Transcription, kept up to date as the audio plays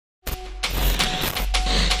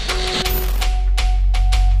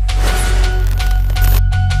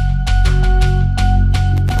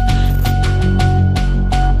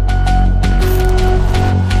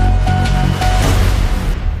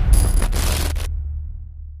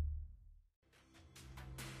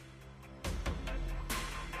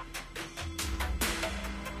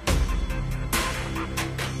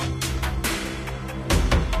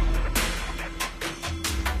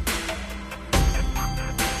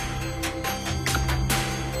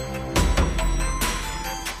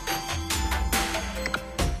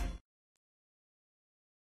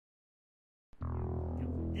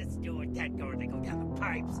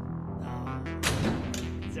stripes. Oh,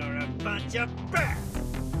 these are a bunch of brats.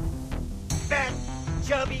 Fat,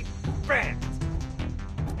 chubby brats.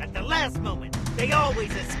 At the last moment, they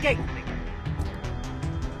always escape me.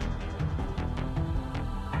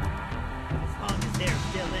 As long as they're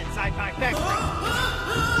still inside my factory.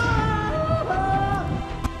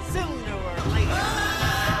 Sooner or later,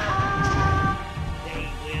 they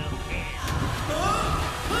will end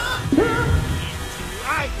into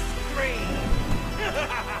ice cream.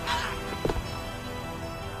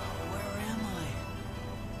 Where am I?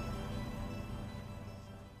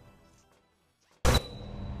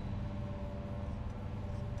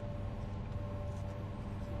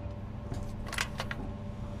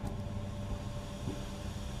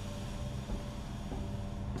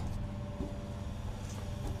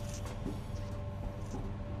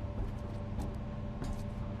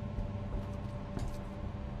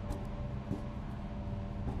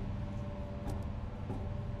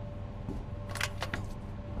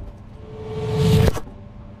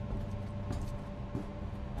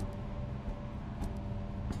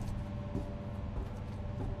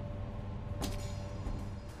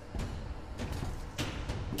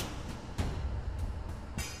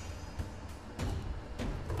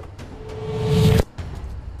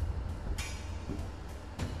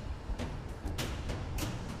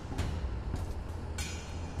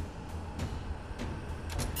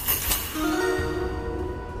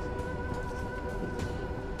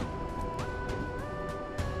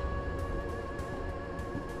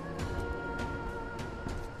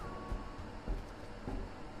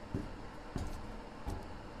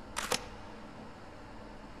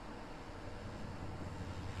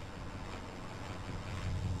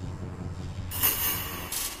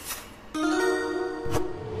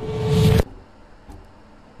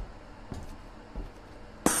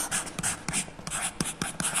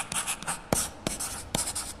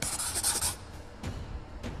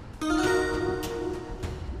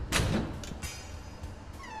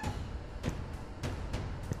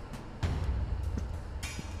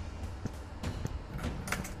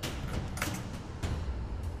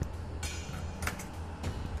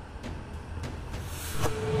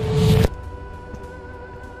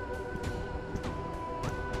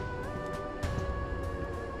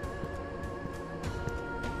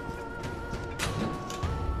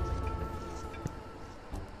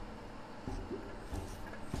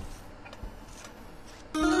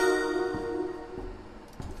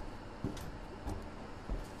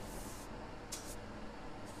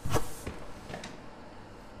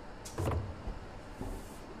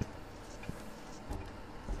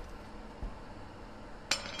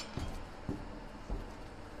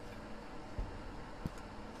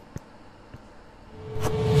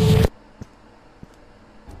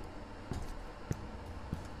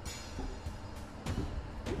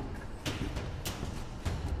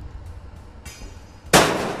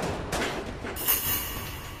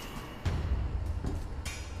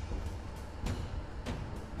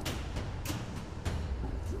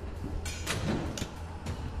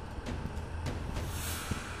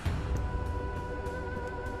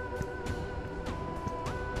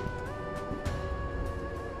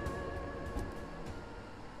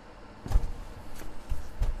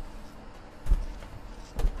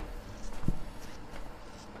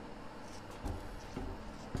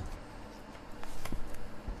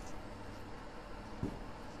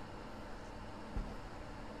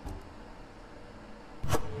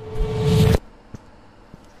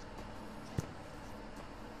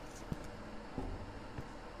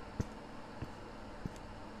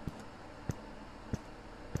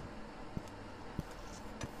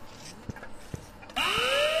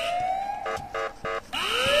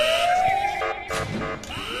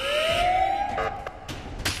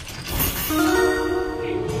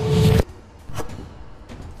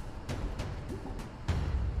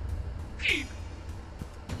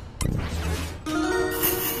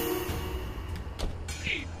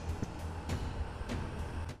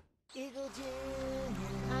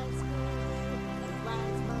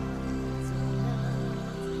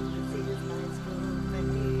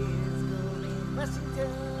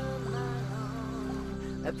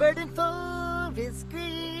 A burden for his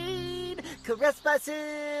greed, caressed by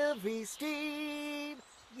silvery stream.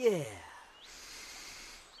 Yeah.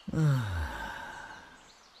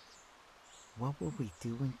 What will we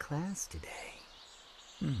do in class today?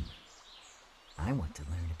 I want to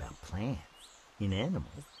learn about plants and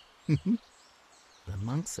animals. The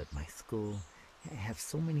monks at my school have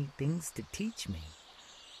so many things to teach me.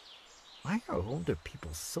 Why are older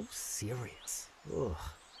people so serious? Ugh.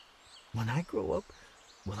 When I grow up,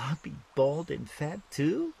 will I be bald and fat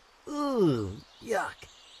too? Ooh, yuck.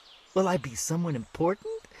 Will I be someone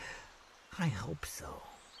important? I hope so.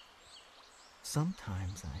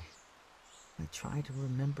 Sometimes I try to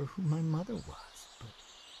remember who my mother was, but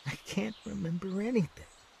I can't remember anything.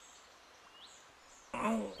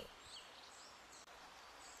 Oh.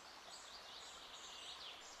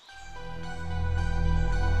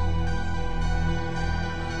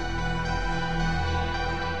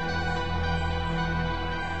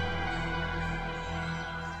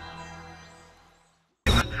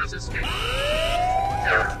 Has escaped.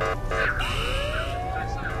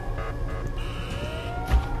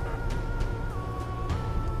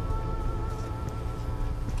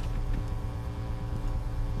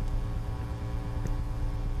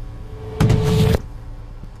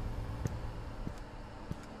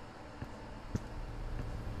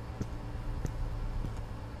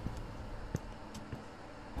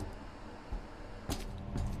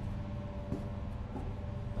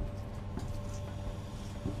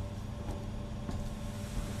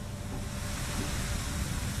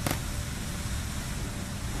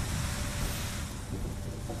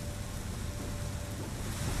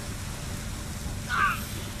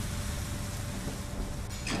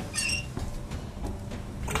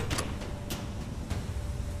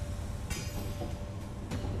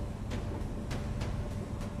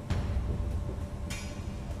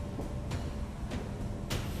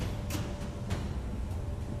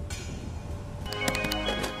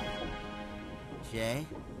 Jay,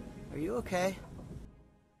 are you okay?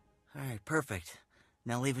 All right, perfect.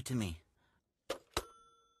 Now leave it to me.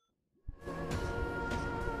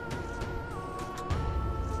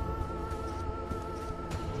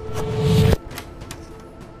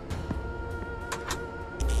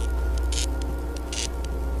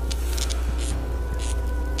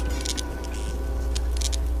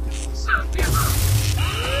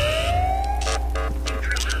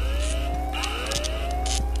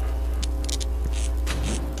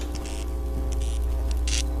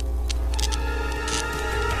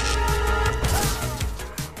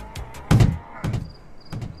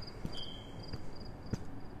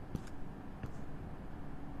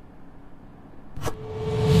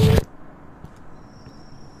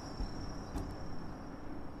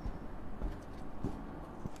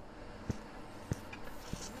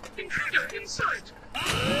 Intruder in sight.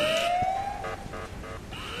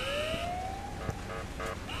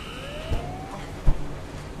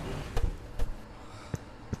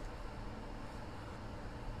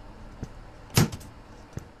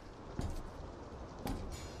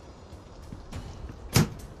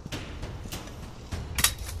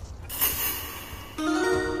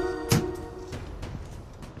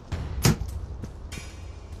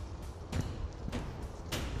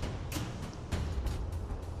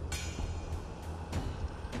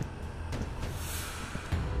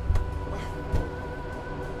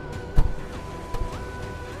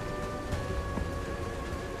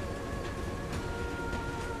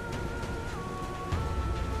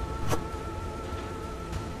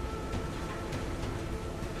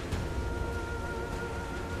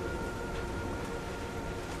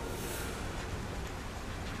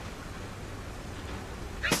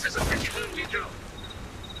 This is a pretty job.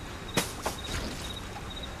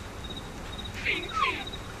 Clean, clean.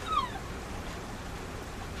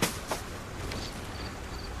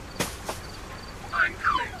 I'm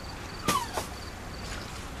coming.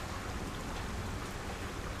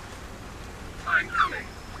 I'm coming.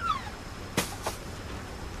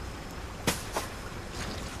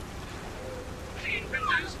 Clean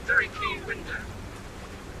windows, very clean window.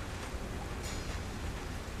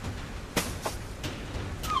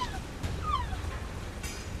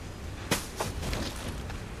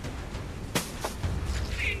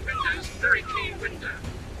 Very clean window.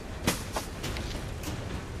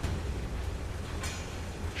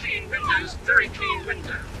 Clean windows, very clean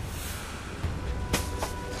window.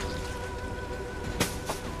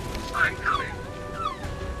 I'm coming.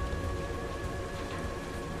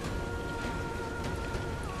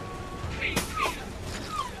 Clean, clean.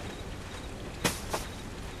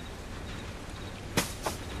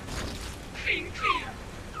 Clean, clean.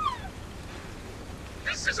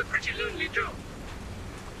 This is a pretty lonely job.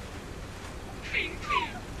 Clean, clean.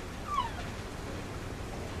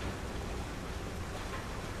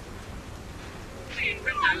 Clean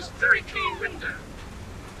windows, very clean window.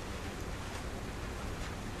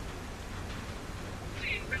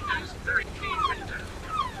 Clean windows, very clean window.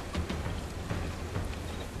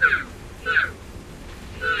 No, no,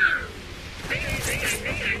 no.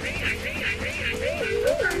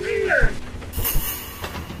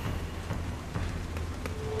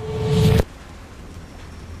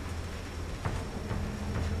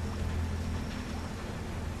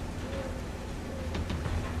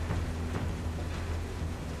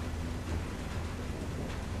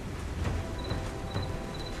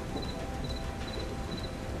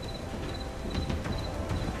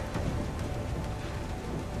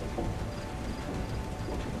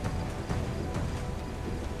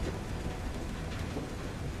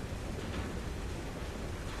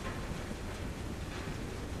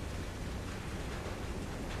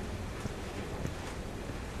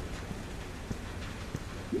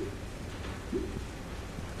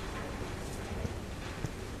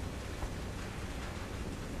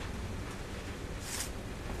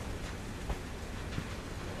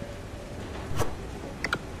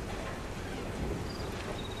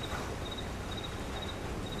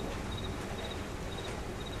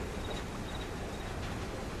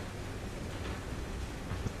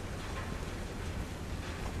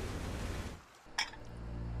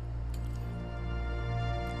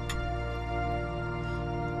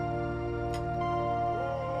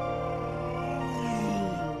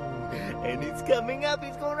 And he's coming up.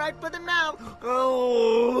 He's going right for them now.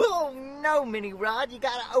 Oh no, Mini Rod. You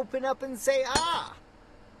gotta open up and say ah.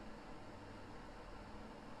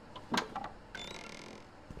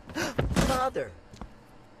 Father.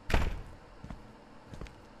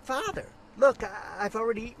 Father, look, I've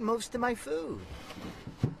already eaten most of my food.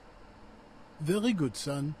 Very good,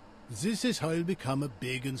 son. This is how you'll become a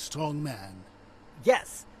big and strong man.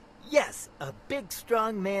 Yes, a big,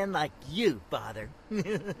 strong man like you, Father.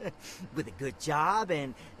 With a good job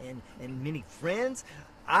and many friends,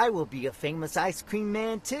 I will be a famous ice cream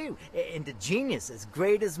man, too, and a genius as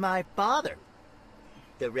great as my father.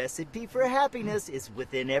 The recipe for happiness is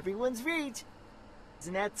within everyone's reach.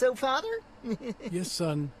 Isn't that so, Father? Yes,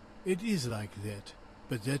 son, it is like that.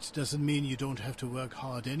 But that doesn't mean you don't have to work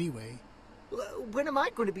hard anyway. When am I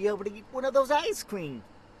going to be able to eat one of those ice cream?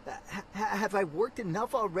 Have I worked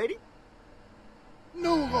enough already?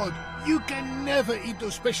 No, Rod, you can never eat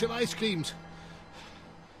those special ice creams.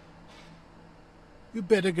 You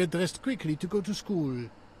better get dressed quickly to go to school.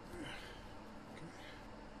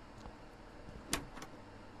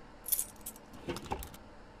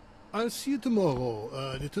 I'll see you tomorrow,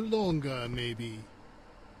 a little longer, maybe.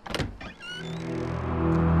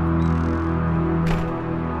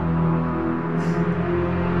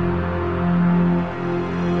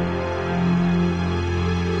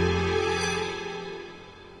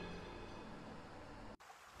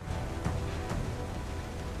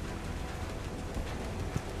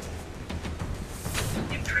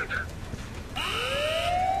 Intruder.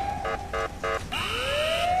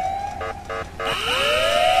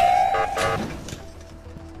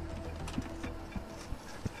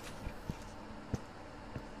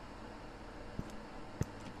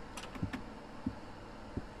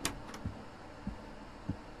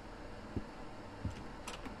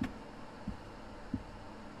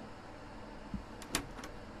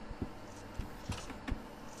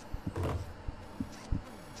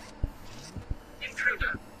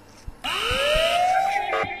 Intruder.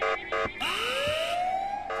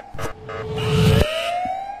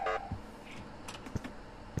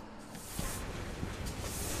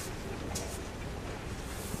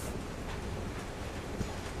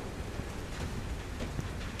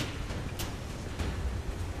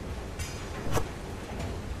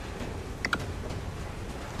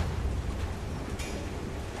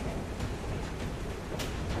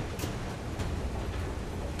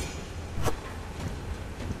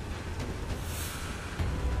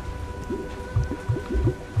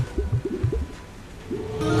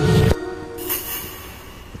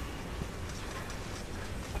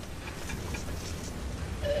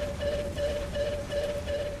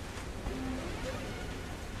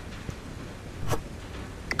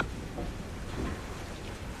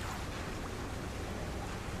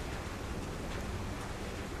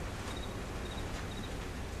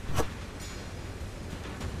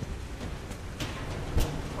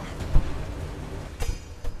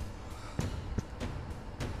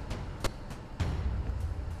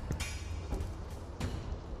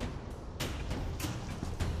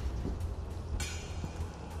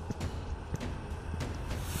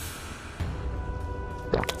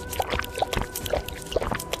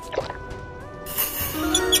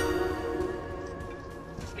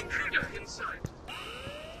 Intruder inside.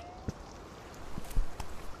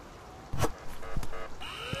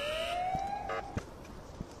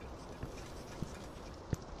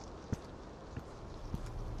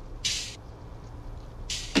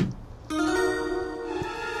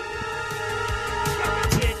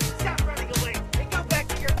 Stop running away and go back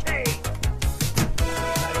to your cave.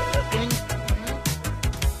 Looking.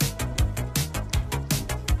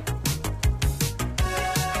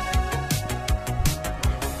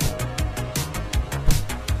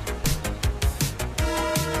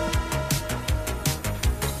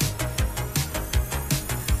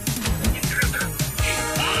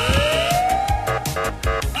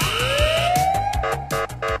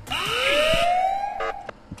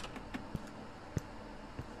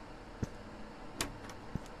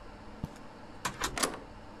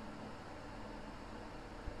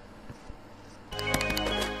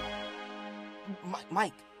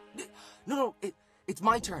 Mike, no, it's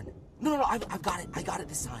my turn. No, I've got it. I got it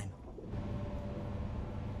this time.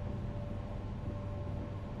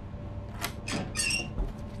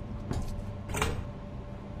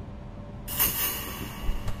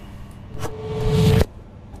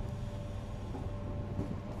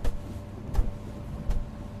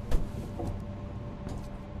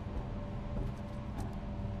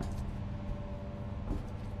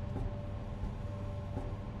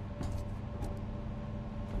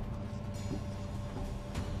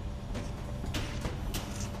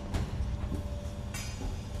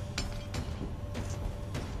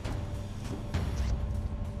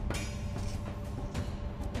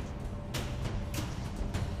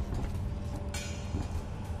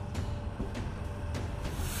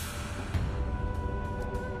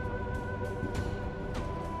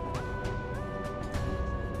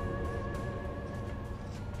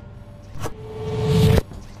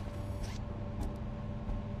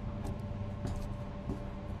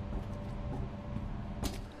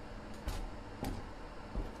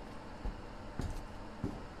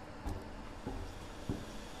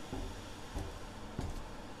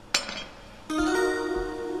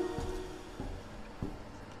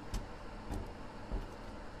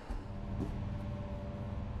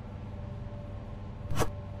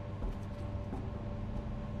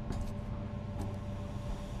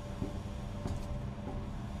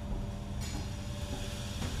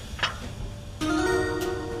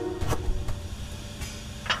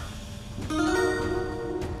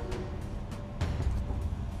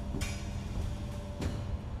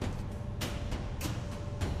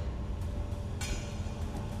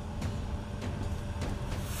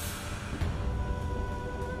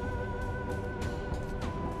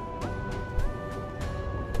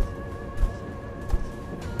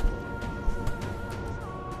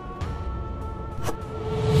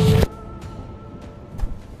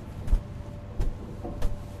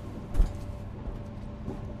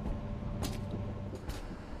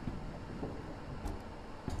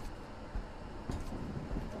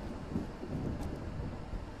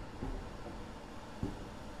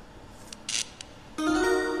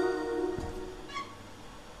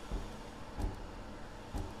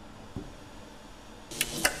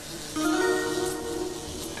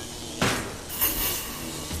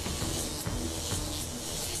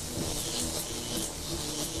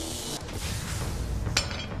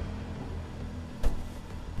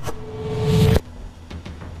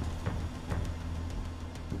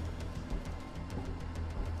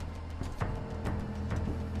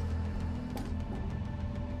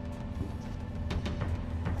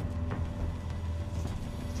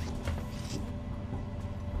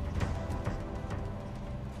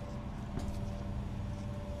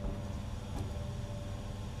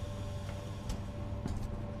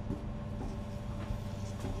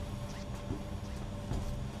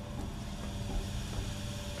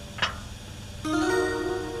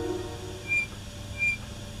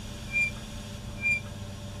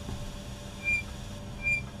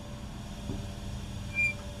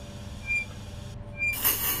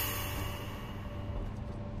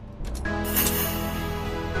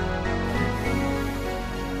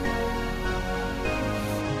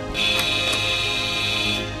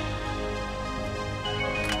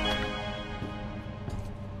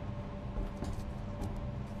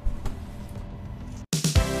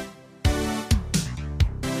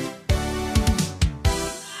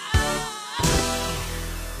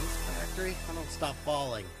 stop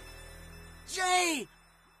falling. Jay!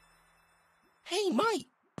 Hey, Mike!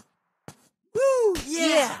 Woo!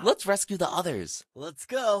 Yeah! Let's rescue the others. Let's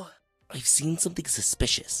go. I've seen something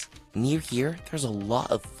suspicious. Near here, there's a lot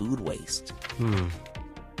of food waste.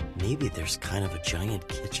 Maybe there's kind of a giant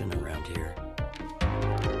kitchen around here.